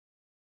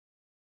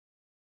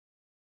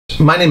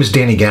My name is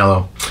Danny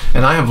Gallo,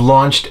 and I have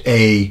launched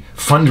a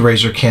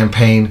fundraiser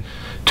campaign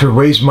to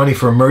raise money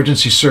for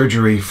emergency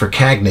surgery for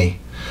Cagney,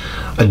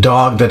 a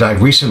dog that I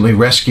recently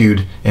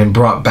rescued and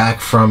brought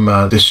back from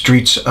the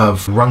streets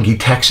of Runge,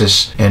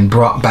 Texas, and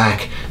brought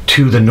back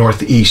to the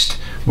Northeast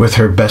with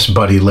her best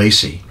buddy,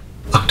 Lacey.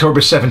 October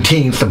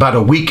 17th, about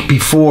a week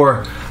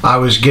before I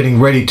was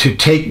getting ready to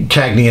take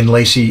Cagney and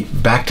Lacey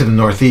back to the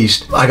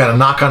Northeast, I got a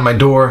knock on my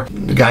door.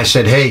 The guy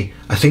said, "Hey,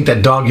 I think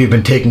that dog you've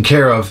been taking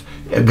care of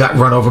got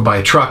run over by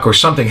a truck, or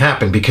something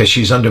happened because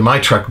she's under my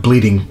truck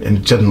bleeding and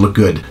it doesn't look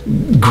good."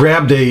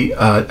 Grabbed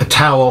a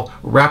towel,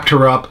 wrapped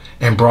her up,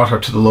 and brought her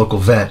to the local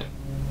vet.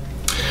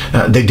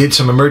 They did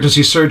some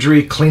emergency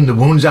surgery, cleaned the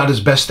wounds out as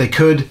best they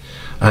could,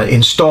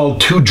 installed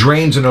 2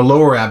 drains in her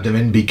lower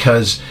abdomen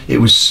because it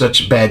was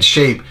such bad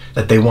shape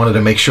that they wanted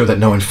to make sure that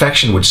no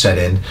infection would set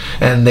in.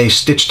 And they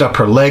stitched up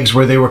her legs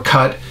where they were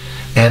cut.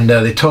 And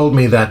they told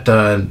me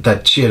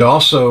that she had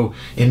also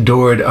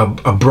endured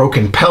a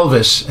broken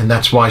pelvis, and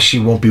that's why she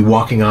won't be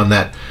walking on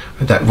that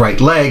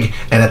right leg.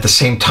 And at the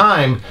same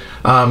time,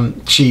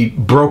 she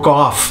broke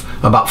off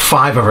about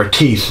 5 of her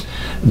teeth.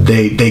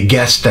 They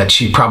guessed that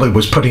she probably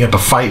was putting up a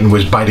fight and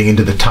was biting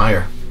into the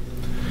tire.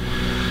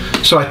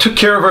 So I took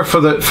care of her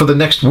for the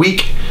next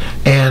week,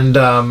 and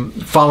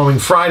following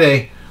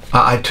Friday,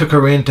 I took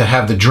her in to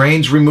have the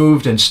drains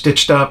removed and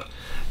stitched up.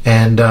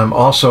 And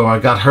also I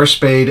got her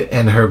spayed,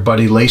 and her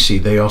buddy Lacey,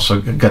 they also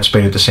got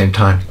spayed at the same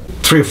time.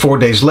 3 or 4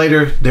 days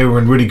later, they were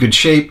in really good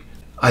shape.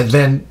 I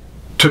then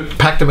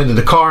packed them into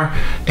the car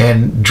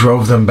and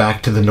drove them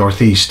back to the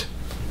Northeast.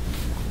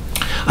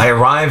 I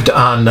arrived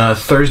on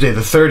Thursday the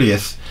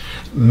 30th,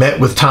 met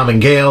with Tom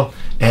and Gail,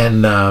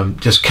 and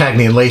just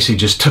Cagney and Lacey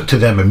just took to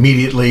them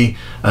immediately,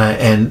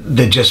 and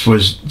they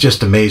was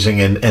just amazing,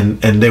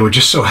 and they were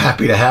just so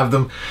happy to have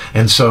them,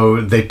 and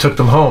so they took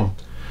them home.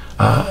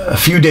 A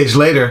few days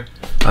later,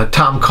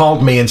 Tom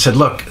called me and said,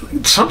 "Look,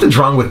 something's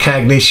wrong with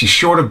Cagney. She's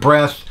short of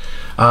breath.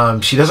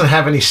 She doesn't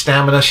have any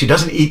stamina. She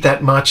doesn't eat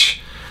that much.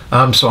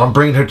 So I'm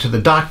bringing her to the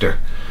doctor."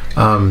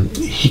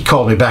 He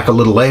called me back a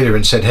little later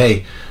and said,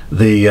 "Hey,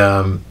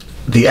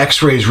 the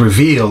x-rays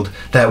revealed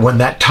that when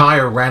that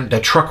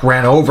truck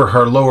ran over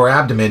her lower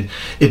abdomen,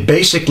 it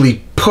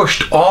basically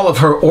pushed all of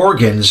her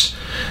organs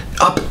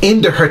up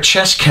into her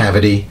chest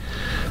cavity,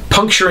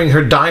 puncturing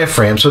her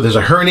diaphragm. So there's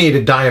a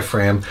herniated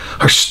diaphragm.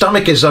 Her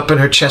stomach is up in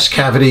her chest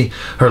cavity,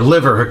 her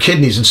liver, her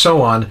kidneys, and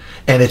so on,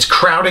 and it's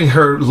crowding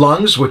her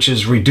lungs, which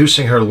is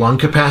reducing her lung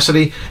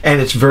capacity,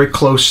 and it's very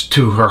close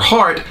to her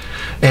heart.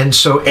 And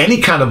so any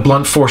kind of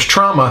blunt force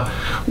trauma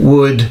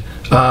would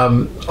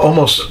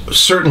almost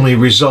certainly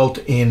result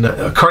in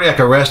a cardiac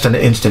arrest and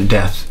instant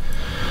death.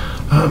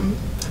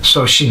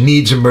 So she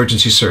needs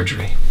emergency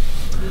surgery."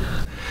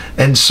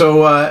 And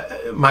so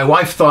my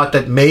wife thought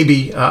that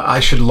maybe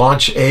I should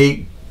launch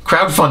a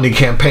crowdfunding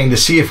campaign to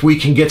see if we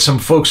can get some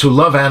folks who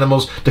love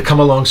animals to come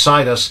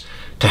alongside us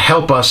to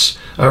help us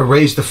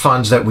raise the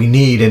funds that we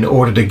need in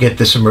order to get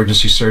this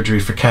emergency surgery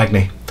for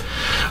Cagney.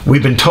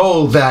 We've been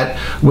told that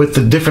with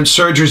the different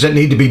surgeries that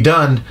need to be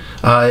done,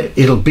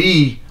 it'll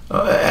be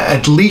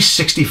at least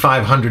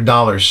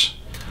 $6,500,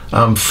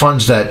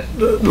 funds that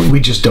we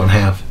just don't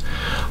have.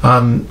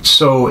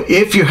 So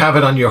if you have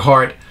it on your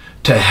heart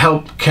to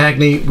help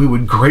Cagney, we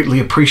would greatly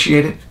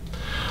appreciate it.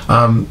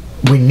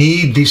 We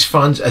need these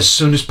funds as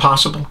soon as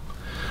possible.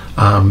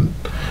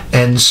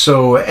 And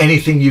so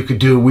anything you could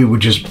do, we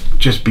would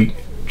just be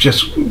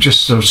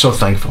so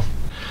thankful.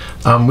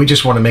 We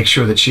just want to make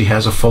sure that she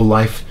has a full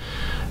life.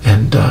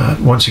 And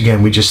once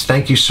again, we just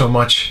thank you so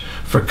much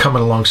for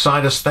coming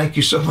alongside us. Thank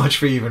you so much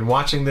for even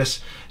watching this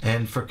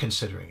and for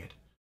considering it.